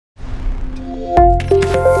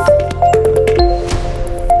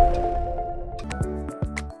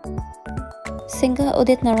Singer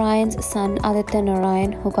Udit Narayan's son Aditya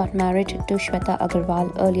Narayan, who got married to Shweta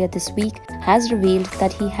Agarwal earlier this week, has revealed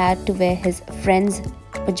that he had to wear his friend's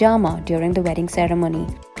pyjama during the wedding ceremony.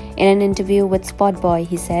 In an interview with SpotBoye,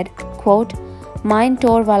 he said, quote, "Mine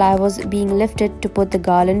tore while I was being lifted to put the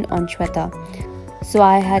garland on Shweta, so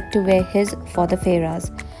I had to wear his for the pheras.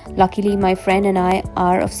 Luckily, my friend and I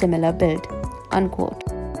are of similar build." Unquote.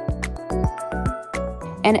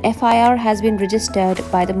 An FIR has been registered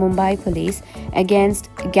by the Mumbai Police against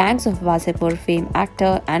Gangs of Wasseypur fame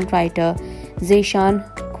actor and writer Zeishan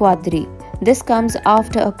Quadri. This comes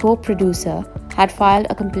after a co-producer had filed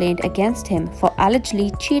a complaint against him for allegedly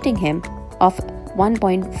cheating him of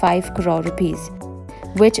 1.5 crore rupees,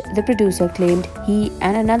 which the producer claimed he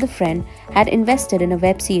and another friend had invested in a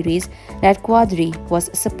web series that Quadri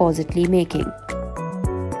was supposedly making.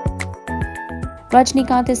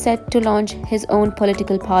 Rajinikanth is set to launch his own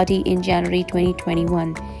political party in January 2021.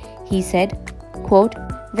 He said, quote,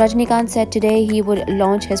 Rajinikanth said today he would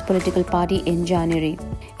launch his political party in January.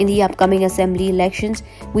 In the upcoming assembly elections,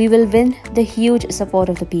 we will win the huge support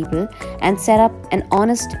of the people and set up an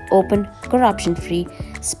honest, open, corruption-free,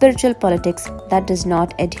 spiritual politics that does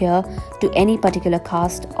not adhere to any particular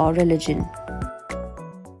caste or religion.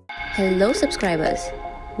 Hello subscribers.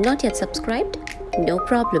 Not yet subscribed? No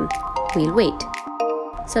problem. We'll wait.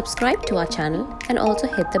 Subscribe to our channel and also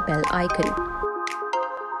hit the bell icon.